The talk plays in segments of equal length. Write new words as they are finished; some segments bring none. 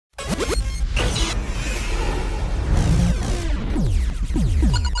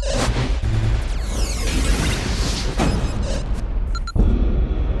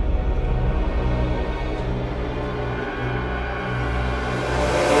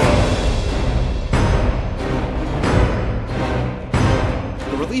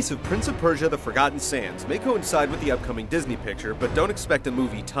release of Prince of Persia: The Forgotten Sands may coincide with the upcoming Disney picture, but don't expect a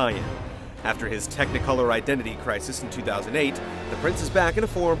movie tie-in. After his Technicolor identity crisis in 2008, the prince is back in a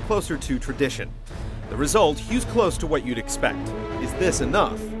form closer to tradition. The result hews close to what you'd expect. Is this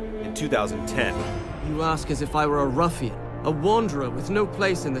enough in 2010? You ask as if I were a ruffian, a wanderer with no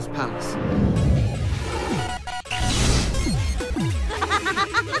place in this palace.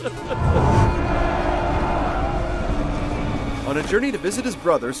 On a journey to visit his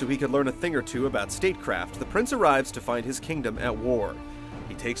brother so he could learn a thing or two about statecraft, the prince arrives to find his kingdom at war.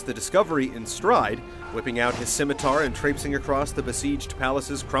 He takes the discovery in stride, whipping out his scimitar and traipsing across the besieged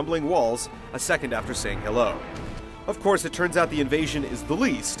palace's crumbling walls a second after saying hello. Of course, it turns out the invasion is the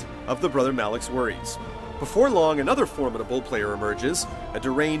least of the brother Malik's worries. Before long, another formidable player emerges, a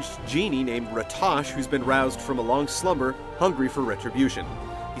deranged genie named Ratash who's been roused from a long slumber, hungry for retribution.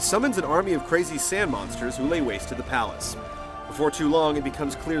 He summons an army of crazy sand monsters who lay waste to the palace. Before too long, it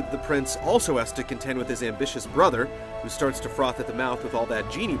becomes clear that the prince also has to contend with his ambitious brother, who starts to froth at the mouth with all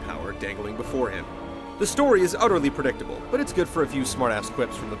that genie power dangling before him. The story is utterly predictable, but it's good for a few smart-ass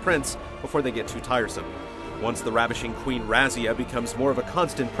quips from the prince before they get too tiresome. Once the ravishing Queen Razia becomes more of a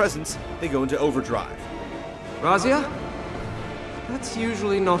constant presence, they go into overdrive. Razia? That's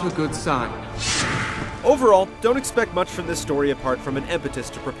usually not a good sign. Overall, don't expect much from this story apart from an impetus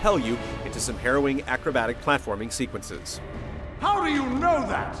to propel you into some harrowing acrobatic platforming sequences. How do you know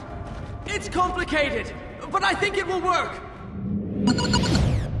that? It's complicated, but I think it will work.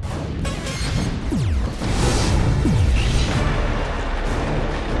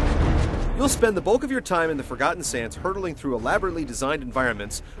 You'll spend the bulk of your time in the Forgotten Sands hurtling through elaborately designed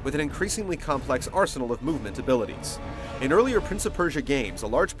environments with an increasingly complex arsenal of movement abilities. In earlier Prince of Persia games, a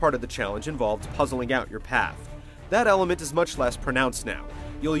large part of the challenge involved puzzling out your path. That element is much less pronounced now.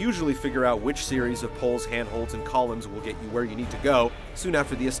 You'll usually figure out which series of poles, handholds, and columns will get you where you need to go soon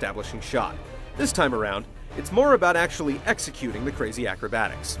after the establishing shot. This time around, it's more about actually executing the crazy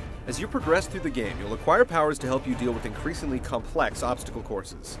acrobatics. As you progress through the game, you'll acquire powers to help you deal with increasingly complex obstacle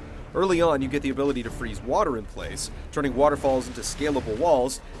courses. Early on, you get the ability to freeze water in place, turning waterfalls into scalable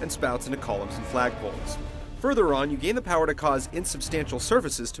walls and spouts into columns and flagpoles. Further on, you gain the power to cause insubstantial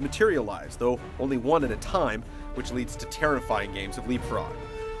surfaces to materialize, though only one at a time, which leads to terrifying games of leapfrog.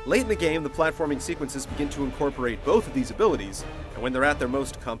 Late in the game, the platforming sequences begin to incorporate both of these abilities, and when they're at their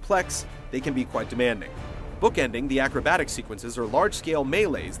most complex, they can be quite demanding. Bookending, the acrobatic sequences are large-scale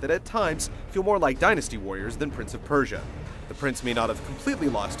melees that at times feel more like Dynasty Warriors than Prince of Persia. The prince may not have completely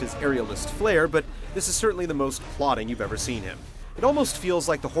lost his aerialist flair, but this is certainly the most plodding you've ever seen him. It almost feels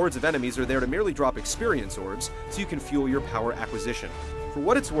like the hordes of enemies are there to merely drop experience orbs so you can fuel your power acquisition. For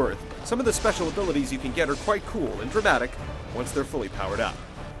what it's worth, some of the special abilities you can get are quite cool and dramatic once they're fully powered up.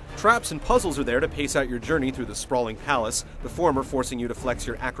 Traps and puzzles are there to pace out your journey through the sprawling palace, the former forcing you to flex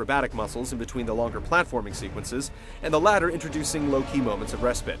your acrobatic muscles in between the longer platforming sequences, and the latter introducing low-key moments of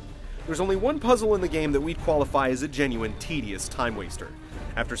respite. There's only one puzzle in the game that we'd qualify as a genuine, tedious time waster.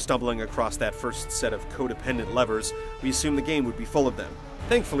 After stumbling across that first set of codependent levers, we assumed the game would be full of them.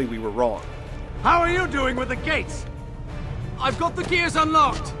 Thankfully, we were wrong. How are you doing with the gates? I've got the gears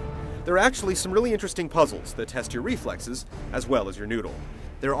unlocked. There are actually some really interesting puzzles that test your reflexes, as well as your noodle.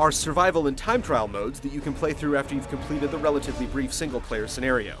 There are survival and time trial modes that you can play through after you've completed the relatively brief single-player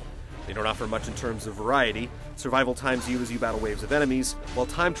scenario. They don't offer much in terms of variety. Survival times you as you battle waves of enemies, while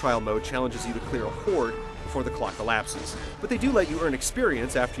time trial mode challenges you to clear a horde before the clock elapses. But they do let you earn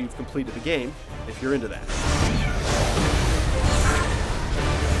experience after you've completed the game, if you're into that.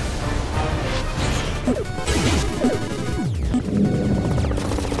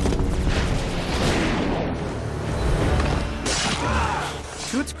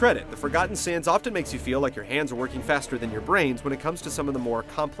 To its credit, The Forgotten Sands often makes you feel like your hands are working faster than your brains when it comes to some of the more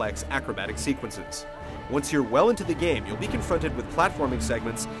complex acrobatic sequences. Once you're well into the game, you'll be confronted with platforming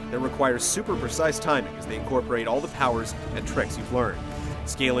segments that require super precise timing as they incorporate all the powers and tricks you've learned.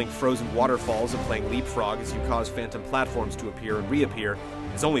 Scaling frozen waterfalls and playing leapfrog as you cause phantom platforms to appear and reappear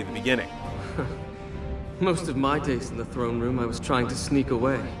is only the beginning. Most of my days in the throne room, I was trying to sneak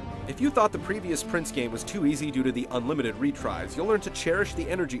away. If you thought the previous Prince game was too easy due to the unlimited retries, you'll learn to cherish the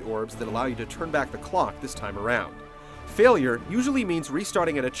energy orbs that allow you to turn back the clock this time around. Failure usually means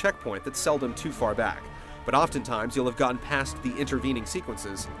restarting at a checkpoint that's seldom too far back, but oftentimes you'll have gotten past the intervening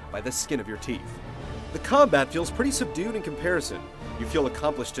sequences by the skin of your teeth. The combat feels pretty subdued in comparison. You feel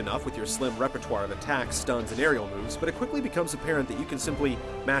accomplished enough with your slim repertoire of attacks, stuns, and aerial moves, but it quickly becomes apparent that you can simply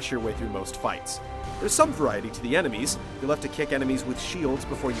mash your way through most fights. There's some variety to the enemies. You'll have to kick enemies with shields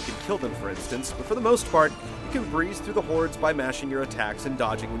before you can kill them, for instance, but for the most part, you can breeze through the hordes by mashing your attacks and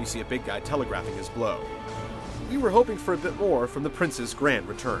dodging when you see a big guy telegraphing his blow. we were hoping for a bit more from the prince's grand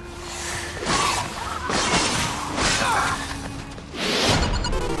return.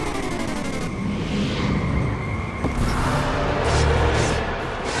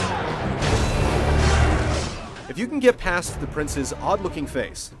 If you can get past the prince's odd-looking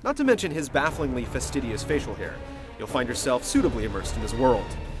face, not to mention his bafflingly fastidious facial hair, you'll find yourself suitably immersed in his world.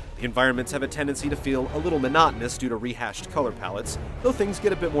 The environments have a tendency to feel a little monotonous due to rehashed color palettes, though things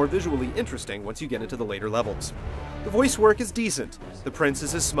get a bit more visually interesting once you get into the later levels. The voice work is decent, the prince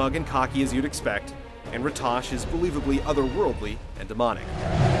is as smug and cocky as you'd expect, and Ratosh is believably otherworldly and demonic.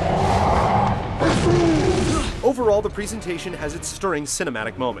 Overall, the presentation has its stirring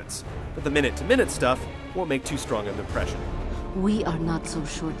cinematic moments, but the minute-to-minute stuff won't make too strong an impression. We are not so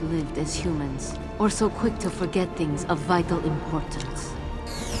short-lived as humans, or so quick to forget things of vital importance.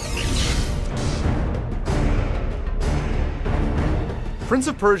 Prince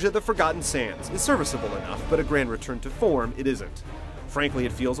of Persia: The Forgotten Sands is serviceable enough, but a grand return to form it isn't. Frankly,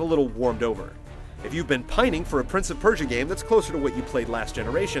 it feels a little warmed over. If you've been pining for a Prince of Persia game that's closer to what you played last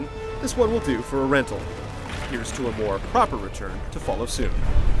generation, this one will do for a rental. Here's to a more proper return to follow soon.